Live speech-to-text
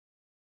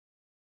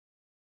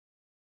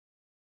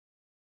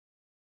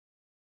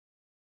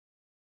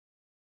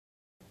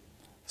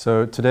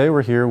So today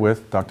we're here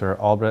with Dr.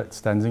 Albrecht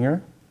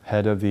Stenzinger,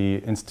 head of the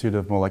Institute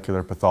of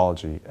Molecular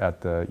Pathology at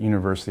the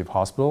University of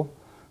Hospital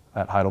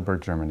at Heidelberg,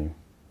 Germany.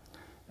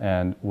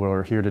 And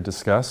we're here to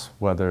discuss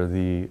whether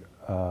the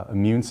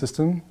immune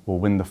system will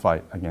win the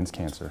fight against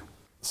cancer.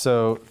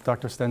 So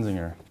Dr.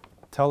 Stenzinger,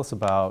 tell us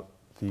about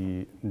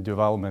the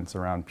developments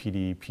around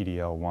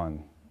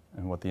PD-PDL1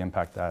 and what the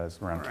impact that is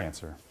around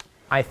cancer.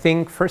 I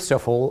think, first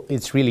of all,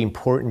 it's really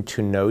important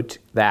to note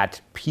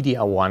that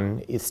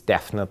PD-L1 is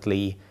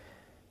definitely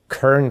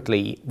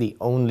currently the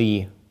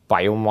only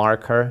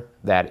biomarker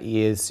that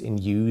is in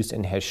use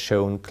and has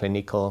shown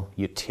clinical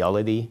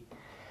utility.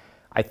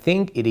 I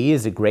think it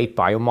is a great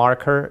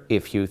biomarker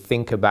if you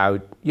think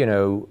about,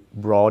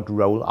 broad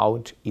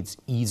rollout. It's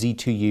easy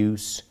to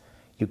use.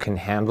 You can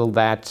handle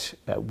that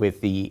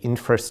with the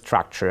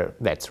infrastructure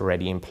that's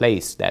already in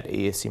place, that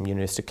is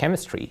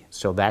immunohistochemistry.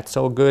 So that's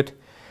all good.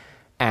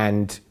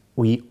 And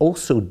we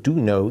also do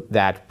know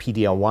that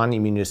PD-L1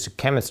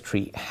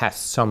 immunohistochemistry has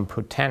some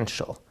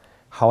potential.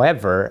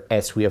 However,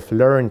 as we have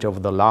learned over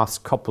the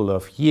last couple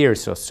of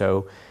years or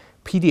so,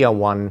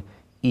 PD-L1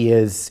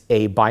 is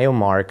a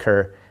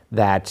biomarker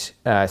that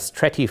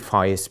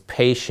stratifies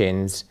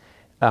patients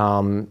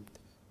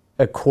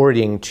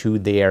according to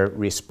their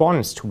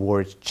response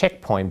towards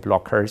checkpoint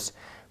blockers,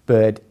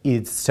 but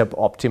it's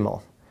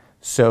suboptimal.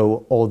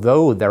 So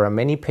although there are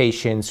many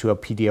patients who are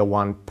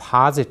PD-L1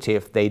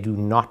 positive, they do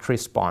not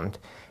respond,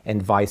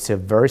 and vice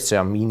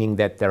versa, meaning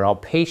that there are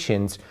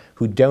patients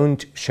who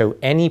don't show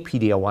any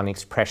PD-L1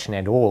 expression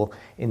at all,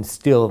 and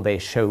still they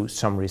show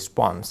some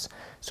response.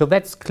 So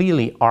that's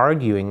clearly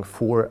arguing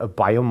for a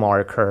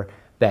biomarker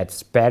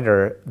that's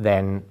better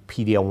than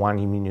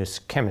PD-L1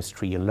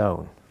 immunohistochemistry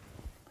alone.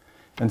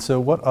 And so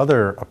what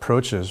other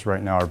approaches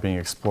right now are being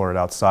explored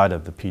outside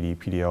of the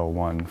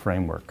PD-PDL1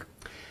 framework?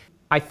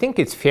 I think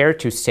it's fair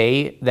to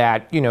say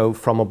that,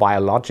 from a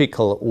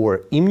biological or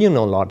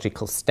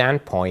immunological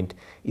standpoint,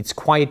 it's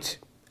quite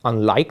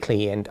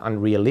unlikely and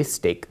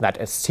unrealistic that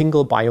a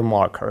single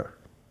biomarker,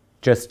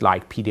 just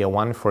like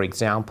PD-L1, for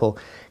example,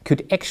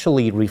 could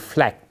actually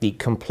reflect the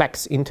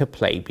complex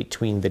interplay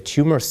between the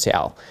tumor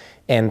cell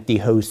and the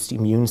host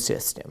immune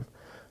system.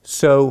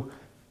 So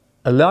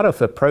a lot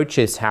of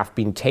approaches have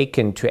been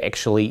taken to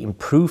actually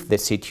improve the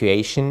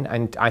situation,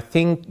 and I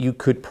think you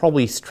could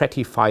probably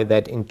stratify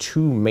that in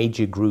two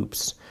major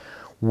groups.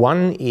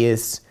 One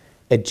is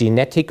a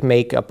genetic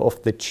makeup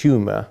of the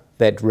tumor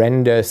that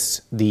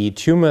renders the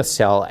tumor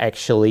cell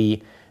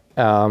actually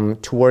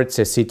towards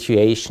a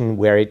situation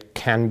where it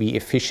can be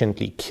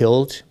efficiently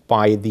killed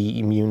by the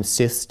immune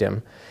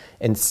system.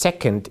 And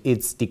second,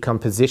 it's the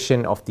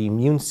composition of the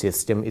immune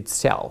system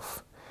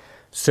itself.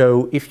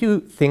 So if you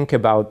think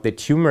about the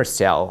tumor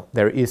cell,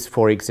 there is,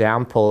 for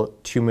example,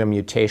 tumor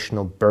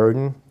mutational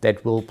burden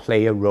that will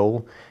play a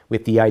role,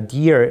 with the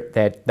idea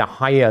that the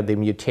higher the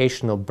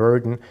mutational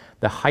burden,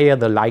 the higher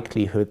the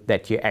likelihood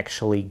that you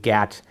actually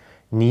get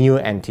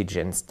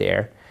neoantigens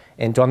there.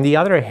 And on the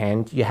other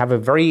hand, you have a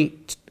very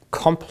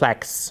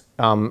complex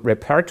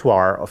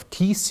repertoire of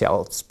T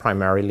cells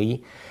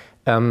primarily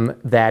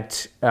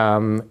that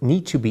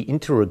need to be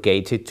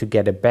interrogated to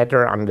get a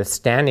better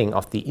understanding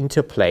of the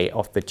interplay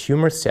of the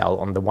tumor cell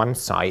on the one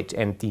side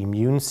and the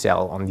immune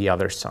cell on the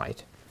other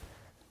side.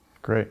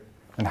 Great.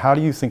 And how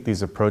do you think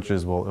these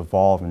approaches will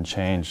evolve and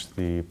change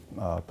the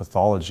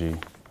pathology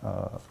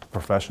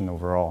profession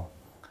overall?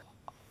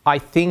 I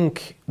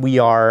think we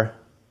are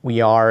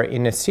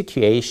in a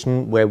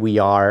situation where we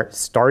are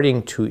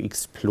starting to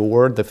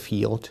explore the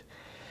field.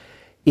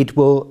 It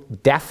will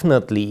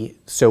definitely,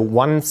 so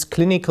once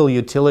clinical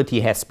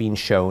utility has been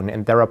shown,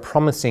 and there are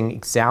promising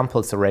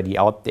examples already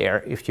out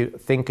there, if you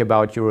think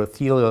about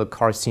urothelial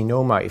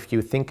carcinoma, if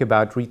you think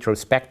about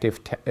retrospective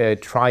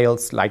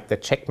trials like the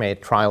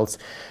CheckMate trials,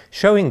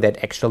 showing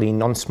that actually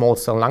non-small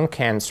cell lung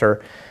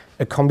cancer,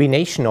 a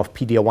combination of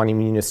PD-L1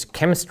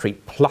 immunohistochemistry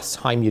plus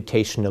high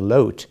mutational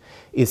load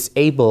is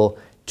able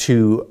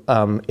to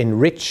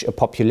enrich a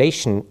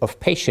population of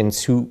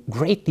patients who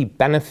greatly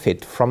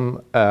benefit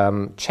from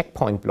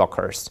checkpoint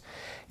blockers.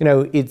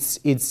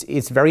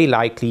 It's very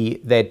likely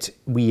that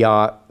we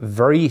are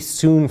very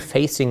soon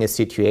facing a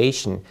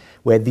situation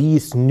where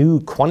these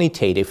new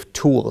quantitative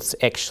tools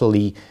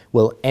actually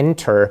will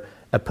enter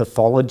a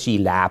pathology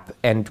lab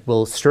and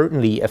will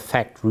certainly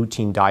affect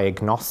routine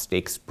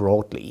diagnostics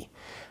broadly.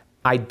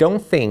 I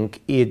don't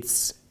think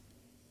it's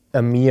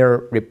a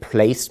mere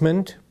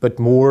replacement, but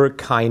more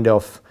kind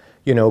of,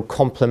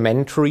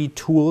 complementary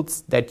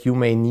tools that you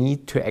may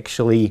need to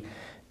actually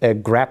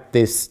grab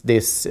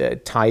this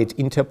tight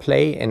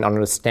interplay and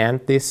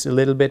understand this a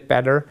little bit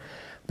better.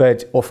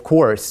 But of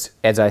course,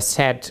 as I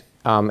said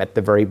at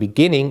the very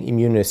beginning,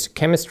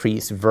 immunohistochemistry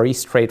is very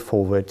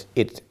straightforward.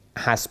 It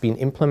has been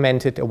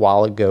implemented a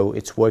while ago.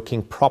 It's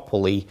working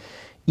properly,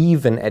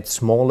 even at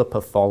smaller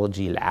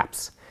pathology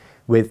labs.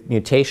 With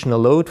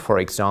mutational load, for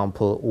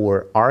example,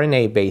 or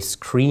RNA-based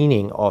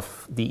screening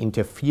of the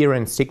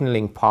interference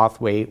signaling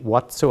pathway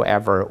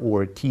whatsoever,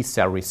 or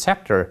T-cell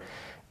receptor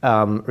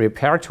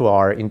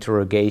repertoire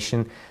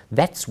interrogation,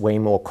 that's way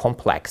more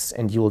complex,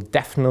 and you'll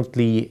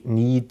definitely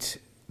need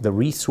the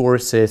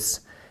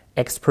resources,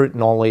 expert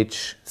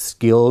knowledge,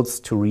 skills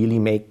to really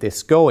make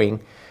this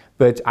going.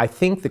 But I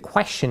think the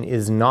question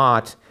is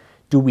not,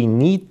 do we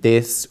need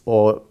this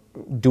or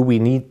do we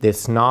need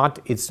this not?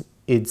 It's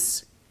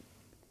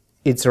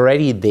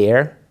already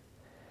there,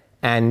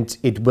 and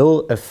it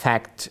will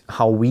affect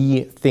how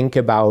we think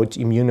about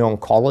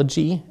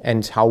immuno-oncology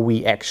and how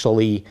we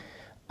actually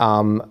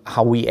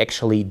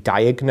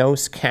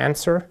diagnose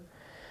cancer.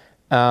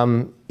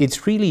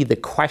 It's really the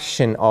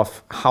question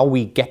of how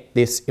we get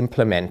this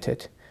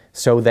implemented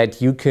so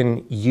that you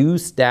can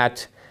use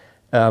that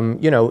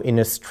in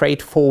a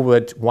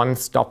straightforward,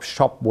 one-stop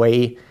shop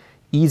way,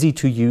 easy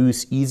to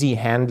use, easy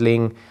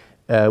handling,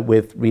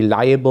 with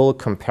reliable,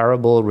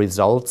 comparable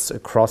results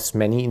across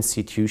many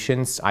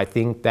institutions. I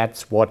think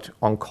that's what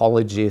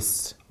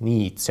oncologists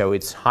need. So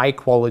it's high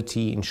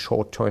quality and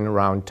short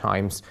turnaround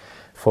times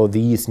for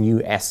these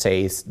new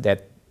assays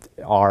that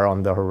are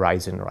on the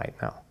horizon right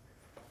now.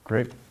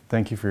 Great.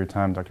 Thank you for your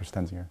time, Dr.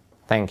 Stenzinger.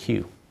 Thank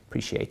you.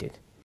 Appreciate it.